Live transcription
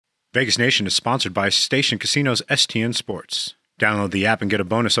Vegas Nation is sponsored by Station Casinos STN Sports. Download the app and get a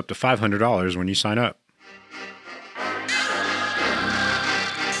bonus up to $500 when you sign up.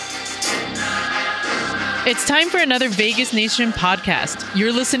 It's time for another Vegas Nation podcast.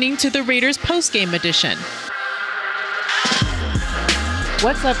 You're listening to the Raiders postgame edition.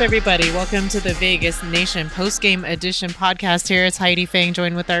 What's up, everybody? Welcome to the Vegas Nation postgame edition podcast here. It's Heidi Fang,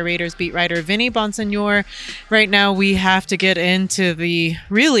 joined with our Raiders beat writer, Vinny Bonsignor. Right now, we have to get into the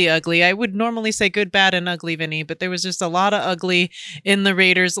really ugly. I would normally say good, bad, and ugly, Vinny, but there was just a lot of ugly in the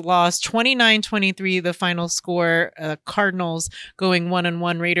Raiders loss. 29-23, the final score. Cardinals going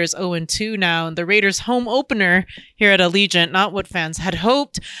 1-1. Raiders 0-2 now. And the Raiders home opener here at Allegiant, not what fans had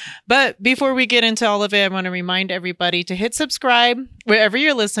hoped. But before we get into all of it, I want to remind everybody to hit subscribe wherever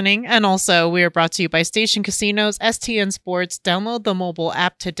you're listening. And also, we are brought to you by Station Casinos, STN Sports. Download the mobile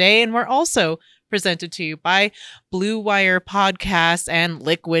app today. And we're also presented to you by Blue Wire Podcasts and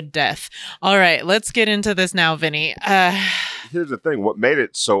Liquid Death. All right, let's get into this now, Vinny. Here's the thing. What made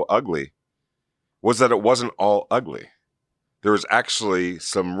it so ugly was that it wasn't all ugly. There was actually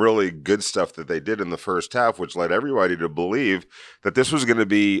some really good stuff that they did in the first half, which led everybody to believe that this was going to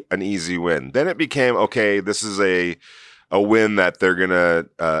be an easy win. Then it became, okay, this is a win that they're gonna,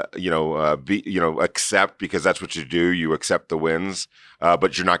 accept, because that's what you do. You accept the wins,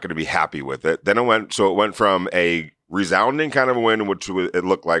 but you're not going to be happy with it. Then it went from a resounding kind of a win, which it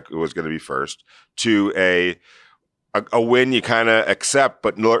looked like it was going to be first, to a win you kind of accept,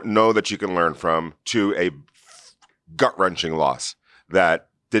 but know that you can learn from, to a gut-wrenching loss that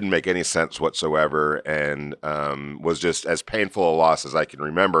didn't make any sense whatsoever, and was just as painful a loss as I can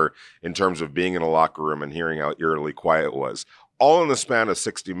remember in terms of being in a locker room and hearing how eerily quiet it was. All in the span of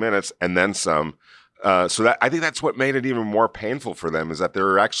 60 minutes and then some. So that I think that's what made it even more painful for them, is that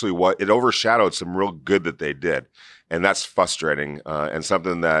they're actually it overshadowed some real good that they did. And that's frustrating, and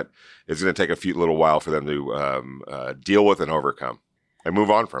something that is going to take a few little while for them to deal with and overcome and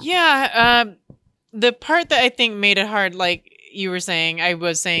move on from. Yeah. The part that I think made it hard, like you were saying, I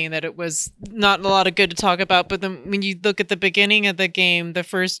was saying that it was not a lot of good to talk about, but then when you look at the beginning of the game, the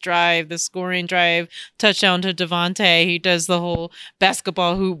first drive, the scoring drive, touchdown to Devontae, he does the whole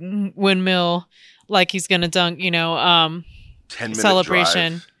basketball windmill like he's gonna dunk, 10-minute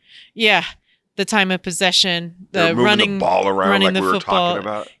celebration. Drive. Yeah, the time of possession, They're running the ball around running like the we were football. talking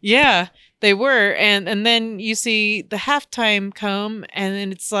about. Yeah, they were, and then you see the halftime come, and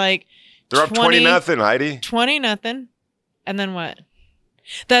then it's like they're up 20-0, Heidi. 20-0. And then what?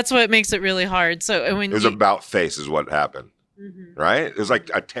 That's what makes it really hard. So when it was about face is what happened, right? It was like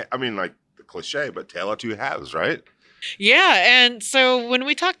like the cliche, but tale of two halves, right? Yeah, and so when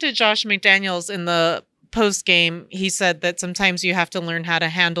we talked to Josh McDaniels in the post game, he said that sometimes you have to learn how to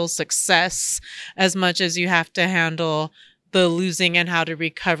handle success as much as you have to handle the losing and how to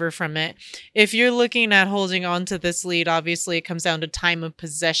recover from it. If you're looking at holding on to this lead, obviously it comes down to time of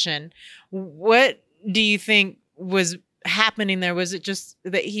possession. What do you think was happening there? Was it just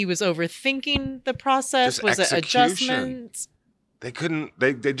that he was overthinking the process? Just was it adjustments? They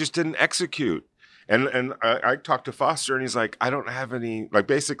just didn't execute. And I talked to Foster, and he's like, I don't have any, like,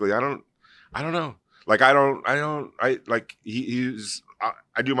 basically, I don't know. Like, I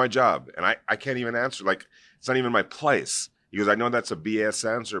do my job, and I can't even answer. Like, it's not even my place. He goes, I know that's a BS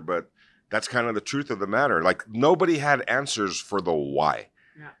answer, but that's kind of the truth of the matter. Like, nobody had answers for the why.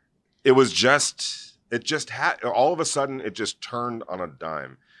 Yeah. It was just, all of a sudden, it just turned on a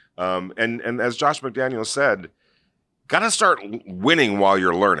dime. And as Josh McDaniels said, got to start winning while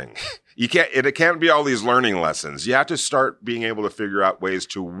you're learning. It can't be all these learning lessons. You have to start being able to figure out ways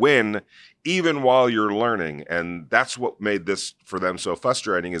to win even while you're learning. And that's what made this for them so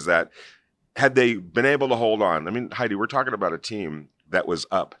frustrating, is that had they been able to hold on, I mean, Heidi, we're talking about a team that was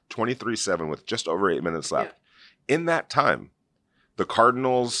up 23-7 with just over 8 minutes left. Yeah. In that time, the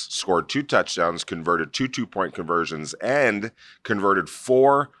Cardinals scored 2 touchdowns, converted 2 2-point conversions, and converted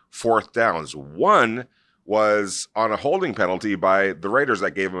 4 fourth downs. One was on a holding penalty by the Raiders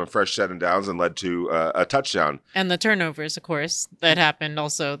that gave them a fresh set of downs and led to a touchdown. And the turnovers, of course, that happened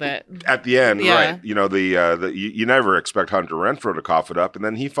also. That at the end, yeah. Right? You never expect Hunter Renfrow to cough it up, and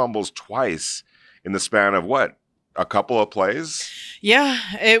then he fumbles twice in the span of what? A couple of plays? Yeah,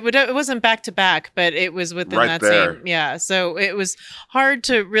 it wasn't back to back, but it was within right that there. Same. Yeah, so it was hard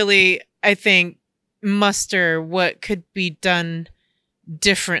to really, I think, muster what could be done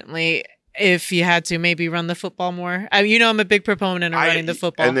differently if you had to maybe run the football more. I'm a big proponent of running the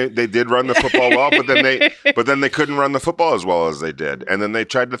football. And they did run the football well, but then they couldn't run the football as well as they did. And then they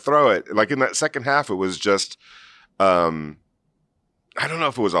tried to throw it. Like in that second half, it was just, I don't know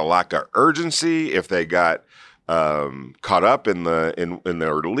if it was a lack of urgency, if they got caught up in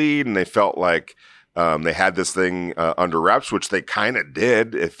their lead, and they felt like they had this thing under wraps, which they kind of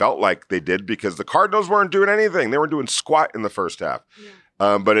did. It felt like they did because the Cardinals weren't doing anything. They weren't doing squat in the first half.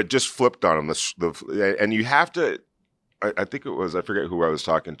 Yeah. But it just flipped on them. And you have to, I think it was, I forget who I was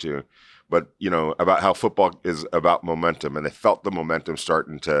talking to, but, about how football is about momentum. And they felt the momentum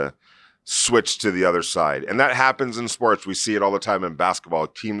starting to switch to the other side. And that happens in sports. We see it all the time in basketball.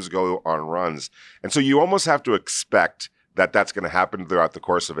 Teams go on runs. And so you almost have to expect that that's going to happen throughout the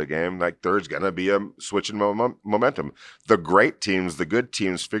course of a game. Like there's going to be a switch in momentum. The great teams, the good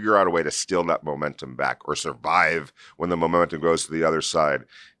teams figure out a way to steal that momentum back or survive when the momentum goes to the other side.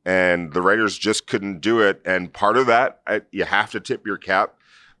 And the Raiders just couldn't do it. And part of that, you have to tip your cap.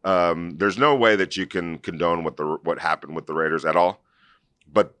 There's no way that you can condone what happened with the Raiders at all.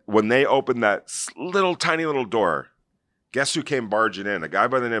 But when they opened that tiny little door, guess who came barging in? A guy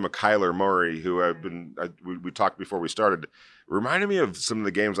by the name of Kyler Murray, who we talked before we started, reminded me of some of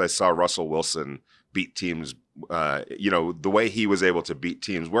the games I saw Russell Wilson beat teams, the way he was able to beat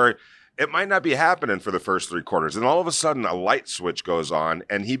teams where it might not be happening for the first 3 quarters. And all of a sudden a light switch goes on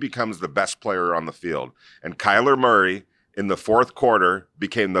and he becomes the best player on the field. And Kyler Murray in the 4th quarter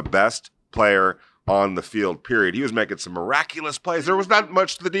became the best player on the field, period. He was making some miraculous plays. There was not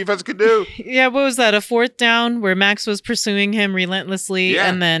much the defense could do. Yeah, what was that? A 4th down where Max was pursuing him relentlessly,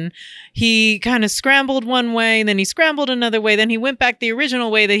 and then he kind of scrambled one way, and then he scrambled another way, then he went back the original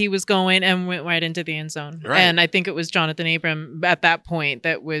way that he was going and went right into the end zone. Right. And I think it was Jonathan Abram at that point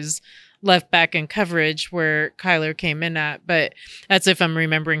that was left back in coverage where Kyler came in at, but that's if I'm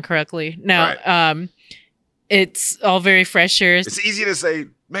remembering correctly. Now, it's all very fresh here. It's easy to say,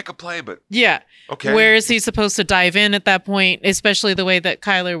 make a play, but okay. Where is he supposed to dive in at that point, especially the way that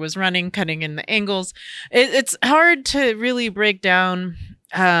Kyler was running, cutting in the angles? It's hard to really break down,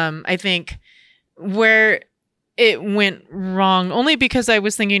 I think, where it went wrong, only because I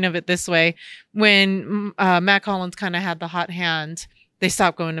was thinking of it this way. When Mac Hollins kind of had the hot hand, they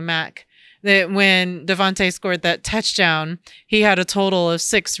stopped going to Mac. That when Devontae scored that touchdown, he had a total of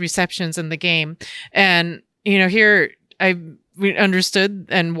 6 receptions in the game. And, here we understood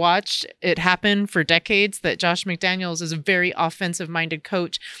and watched it happen for decades that Josh McDaniels is a very offensive-minded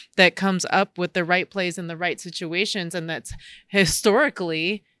coach that comes up with the right plays in the right situations, and that's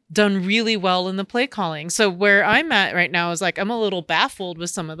historically done really well in the play calling. So where I'm at right now is like I'm a little baffled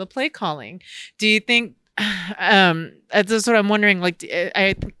with some of the play calling. Do you think that's what I'm wondering? Like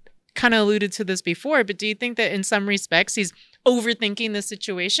I kind of alluded to this before, but do you think that in some respects he's overthinking the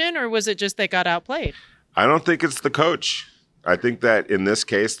situation, or was it just they got outplayed? I don't think it's the coach. I think that in this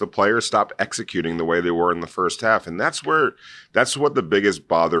case, the players stopped executing the way they were in the first half. And that's what the biggest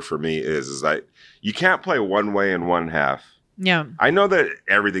bother for me is you can't play one way in one half. Yeah. I know that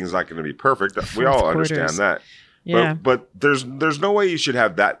everything's not going to be perfect. We all understand that. Yeah. But there's no way you should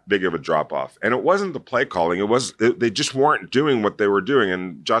have that big of a drop off. And it wasn't the play calling. They just weren't doing what they were doing.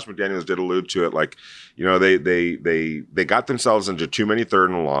 And Josh McDaniels did allude to it. Like, they got themselves into too many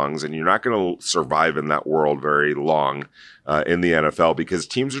 3rd and longs, and you're not going to survive in that world very long in the NFL because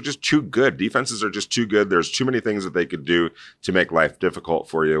teams are just too good. Defenses are just too good. There's too many things that they could do to make life difficult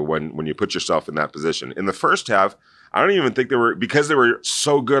for you when you put yourself in that position. In the first half, I don't even think because they were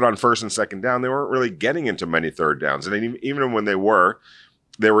so good on 1st and 2nd down, they weren't really getting into many 3rd downs. And even when they were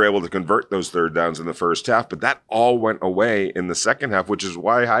able to convert those 3rd downs in the first half, but that all went away in the second half, which is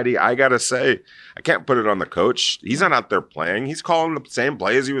why, Heidi, I got to say, I can't put it on the coach. He's not out there playing. He's calling the same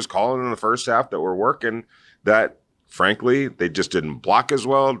plays he was calling in the first half that were working that, frankly, they just didn't block as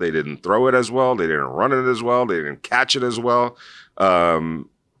well. They didn't throw it as well. They didn't run it as well. They didn't catch it as well.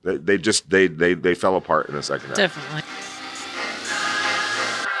 They fell apart in the second half. Definitely.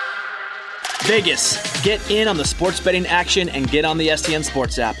 Vegas, get in on the sports betting action and get on the STN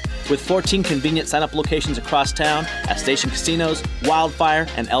Sports app. With 14 convenient sign-up locations across town at Station Casinos, Wildfire,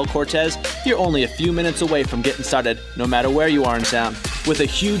 and El Cortez, you're only a few minutes away from getting started, no matter where you are in town. With a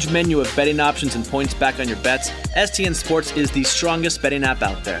huge menu of betting options and points back on your bets, STN Sports is the strongest betting app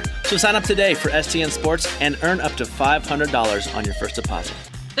out there. So sign up today for STN Sports and earn up to $500 on your first deposit.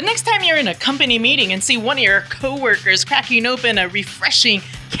 The next time you're in a company meeting and see one of your coworkers cracking open a refreshing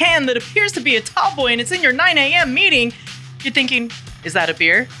can that appears to be a tall boy and it's in your 9 a.m. meeting, you're thinking, is that a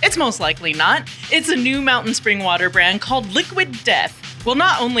beer? It's most likely not. It's a new mountain spring water brand called Liquid Death. Well,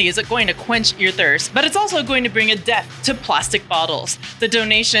 not only is it going to quench your thirst, but it's also going to bring a death to plastic bottles. The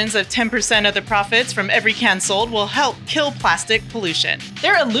donations of 10% of the profits from every can sold will help kill plastic pollution.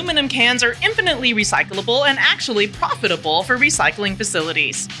 Their aluminum cans are infinitely recyclable and actually profitable for recycling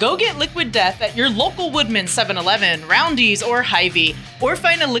facilities. Go get Liquid Death at your local Woodman 7-Eleven, Roundy's, or Hy-Vee, or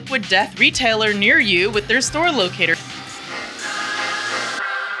find a Liquid Death retailer near you with their store locator.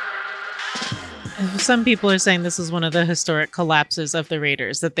 Some people are saying this is one of the historic collapses of the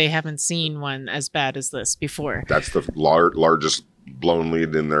Raiders, that they haven't seen one as bad as this before. That's the largest blown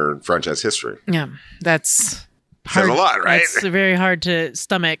lead in their franchise history. Yeah, that's says a lot, right? It's very hard to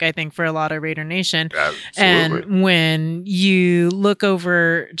stomach, I think, for a lot of Raider Nation. Absolutely. And when you look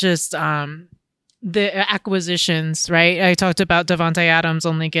over just the acquisitions, right? I talked about Davante Adams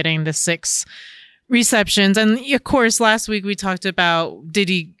only getting the 6 receptions. And of course, last week we talked about, did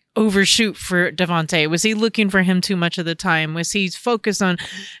he overshoot for Davante? Was he looking for him too much of the time? Was he focused on,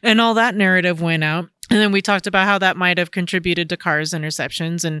 and all that narrative went out. And then we talked about how that might have contributed to Carr's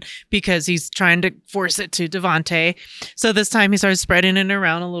interceptions, and because he's trying to force it to Davante. So this time he starts spreading it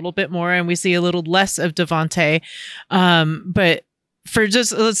around a little bit more, and we see a little less of Davante. But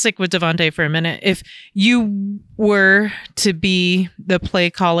let's stick with Davante for a minute. If you were to be the play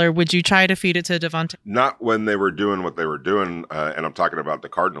caller, would you try to feed it to Davante? Not when they were doing what they were doing, and I'm talking about the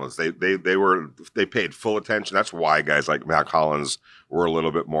Cardinals. They paid full attention. That's why guys like Mac Hollins were a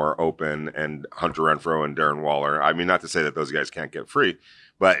little bit more open, and Hunter Renfrow and Darren Waller. I mean, not to say that those guys can't get free,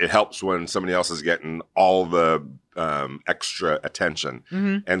 but it helps when somebody else is getting all the extra attention.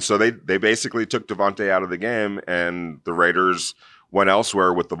 Mm-hmm. And so they basically took Davante out of the game, and the Raiders went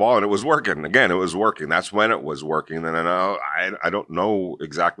elsewhere with the ball, and it was working. Again, it was working. That's when it was working. Then I don't know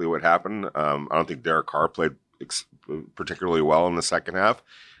exactly what happened. I don't think Derek Carr played particularly well in the second half.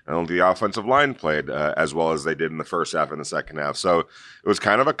 I don't think the offensive line played as well as they did in the first half and the second half. So it was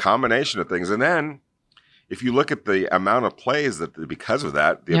kind of a combination of things. And then if you look at the amount of plays because of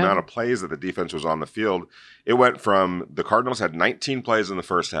that, the amount of plays that the defense was on the field, it went from the Cardinals had 19 plays in the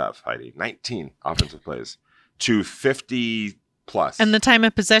first half, Heidi, 19 offensive plays, to 50 plus. And the time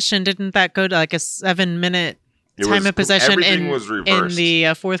of possession, didn't that go to like a 7-minute time of possession in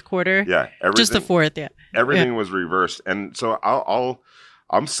the fourth quarter? Yeah. Just the fourth, yeah. Everything was reversed. And so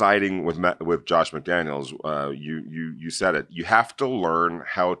I'm siding with Josh McDaniels. You said it. You have to learn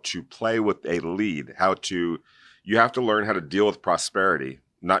how to play with a lead. You have to learn how to deal with prosperity,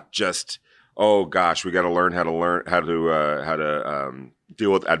 not just, oh gosh, we got to learn how to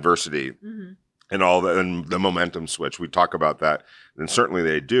deal with adversity. Mm-hmm. And the momentum switch. We talk about that, and certainly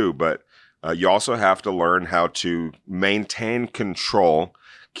they do, but you also have to learn how to maintain control,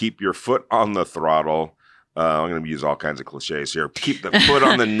 keep your foot on the throttle. I'm going to use all kinds of cliches here. Keep the foot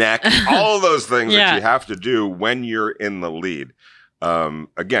on the neck, all of those things that you have to do when you're in the lead.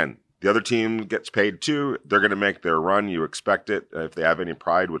 Again, the other team gets paid too. They're going to make their run. You expect it if they have any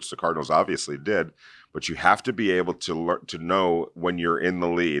pride, which the Cardinals obviously did. But you have to be able to know when you're in the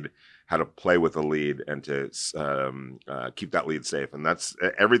lead, how to play with the lead and to keep that lead safe. And that's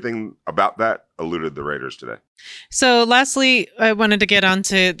everything about that eluded the Raiders today. So lastly, I wanted to get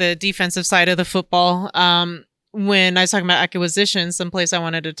onto the defensive side of the football. When I was talking about acquisitions, some place I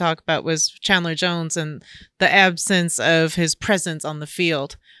wanted to talk about was Chandler Jones and the absence of his presence on the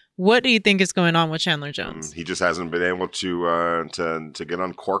field. What do you think is going on with Chandler Jones? He just hasn't been able to get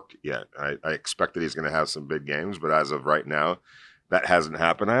uncorked yet. I expect that he's going to have some big games, but as of right now, that hasn't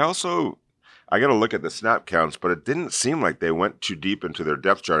happened. I got to look at the snap counts, but it didn't seem like they went too deep into their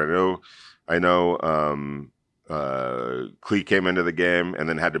depth chart. I know Klee came into the game and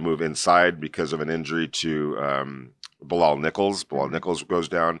then had to move inside because of an injury to Bilal Nichols. Bilal Nichols goes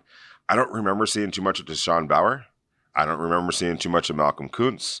down. I don't remember seeing too much of Deshaun Bauer. I don't remember seeing too much of Malcolm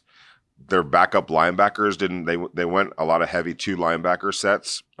Kuntz. Their backup linebackers they went a lot of heavy 2 linebacker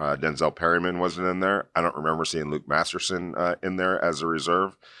sets. Denzel Perryman wasn't in there. I don't remember seeing Luke Masterson in there as a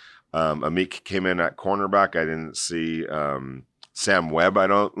reserve. Amik came in at cornerback. I didn't see Sam Webb. I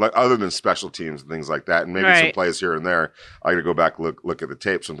don't like other than special teams and things like that, and maybe some plays here and there. I got to go back look at the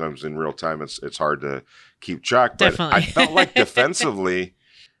tape. Sometimes in real time, it's hard to keep track. But Definitely. I felt like defensively,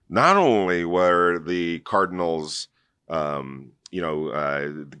 not only were the Cardinals got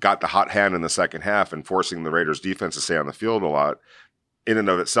the hot hand in the second half and forcing the Raiders defense to stay on the field a lot. In and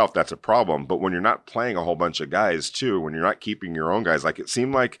of itself, that's a problem. But when you're not playing a whole bunch of guys too, when you're not keeping your own guys, like it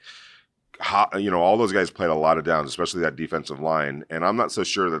seemed like, all those guys played a lot of downs, especially that defensive line. And I'm not so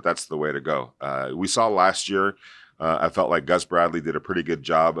sure that that's the way to go. We saw last year, I felt like Gus Bradley did a pretty good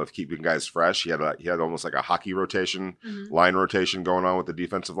job of keeping guys fresh. He had almost like a hockey rotation, line rotation going on with the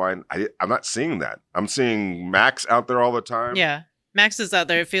defensive line. I'm not seeing that. I'm seeing Max out there all the time. Yeah. Max is out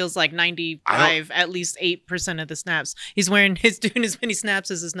there. It feels like 95, at least 8% of the snaps. He's doing as many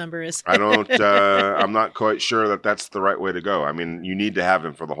snaps as his number is. I'm not quite sure that that's the right way to go. I mean, you need to have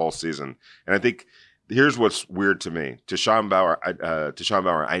him for the whole season. And I think here's what's weird to me. Tashawn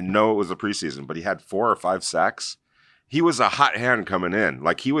Bauer, I know it was a preseason, but he had 4 or 5 sacks. He was a hot hand coming in.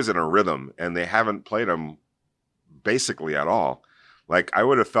 Like, he was in a rhythm, and they haven't played him basically at all. Like, I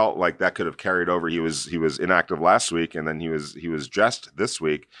would have felt like that could have carried over. He was inactive last week, and then he was dressed this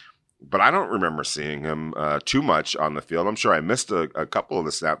week. But I don't remember seeing him too much on the field. I'm sure I missed a couple of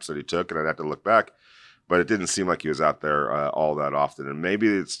the snaps that he took, and I'd have to look back. But it didn't seem like he was out there all that often. And maybe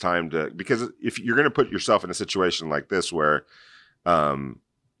it's time to – because if you're going to put yourself in a situation like this where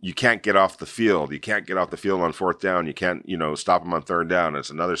you can't get off the field. You can't get off the field on 4th down. You can't, stop them on 3rd down.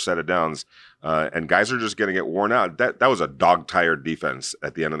 It's another set of downs. And guys are just going to get worn out. That was a dog-tired defense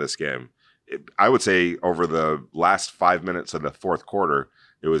at the end of this game. I would say over the last 5 minutes of the 4th quarter,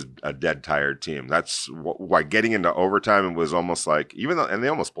 it was a dead-tired team. That's why getting into overtime, it was almost like, and they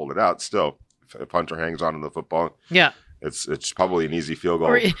almost pulled it out still, if Hunter hangs on to the football. Yeah. It's probably an easy field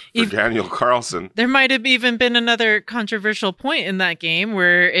goal for Daniel Carlson. There might have even been another controversial point in that game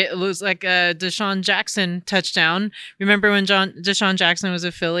where it was like a Deshaun Jackson touchdown. Remember when Deshaun Jackson was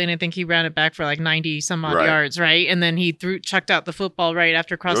a Philly, and I think he ran it back for like 90 some odd yards, right? And then he chucked out the football right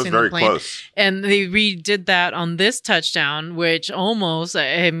after crossing the plane. Close. And they redid that on this touchdown, which almost,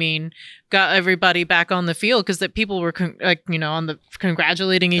 got everybody back on the field because that people were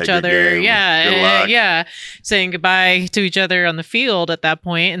congratulating each other. Yeah. Saying goodbye to each other on the field at that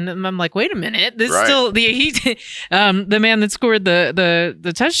point. And then I'm like, wait a minute, this is still the man that scored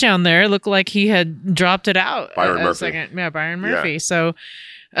the touchdown there looked like he had dropped it out. Byron Murphy. Second. Yeah, Byron Murphy. Yeah. So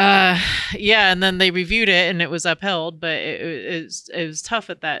and then they reviewed it and it was upheld, but it was tough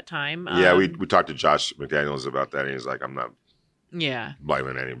at that time. We talked to Josh McDaniels about that, and he's like, I'm not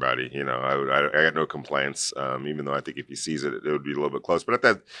blaming anybody. I got no complaints, even though I think if he sees it, it would be a little bit close. But at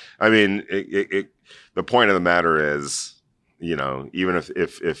that, the point of the matter is, even if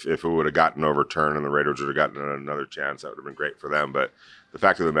it would have gotten overturned and the Raiders would have gotten another chance, that would have been great for them. But the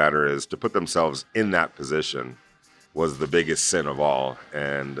fact of the matter is, to put themselves in that position was the biggest sin of all.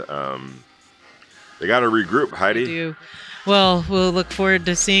 And they got to regroup, Heidi. They do. Well, we'll look forward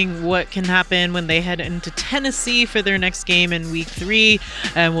to seeing what can happen when they head into Tennessee for their next game in Week 3.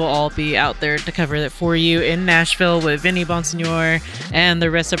 And we'll all be out there to cover that for you in Nashville with Vinny Bonsignor and the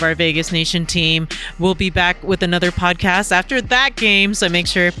rest of our Vegas Nation team. We'll be back with another podcast after that game, so make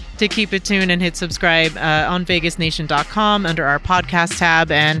sure to keep it tuned and hit subscribe on vegasnation.com under our podcast tab.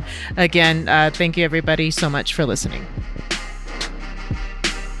 And again, thank you everybody so much for listening.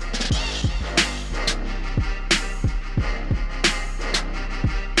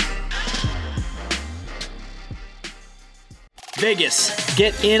 Vegas,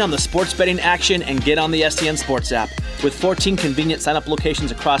 get in on the sports betting action and get on the STN Sports app. With 14 convenient sign-up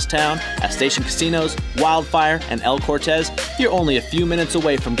locations across town at Station Casinos, Wildfire, and El Cortez, you're only a few minutes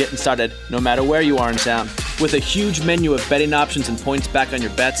away from getting started, no matter where you are in town. With a huge menu of betting options and points back on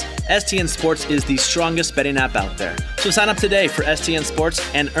your bets, STN Sports is the strongest betting app out there. So sign up today for STN Sports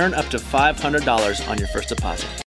and earn up to $500 on your first deposit.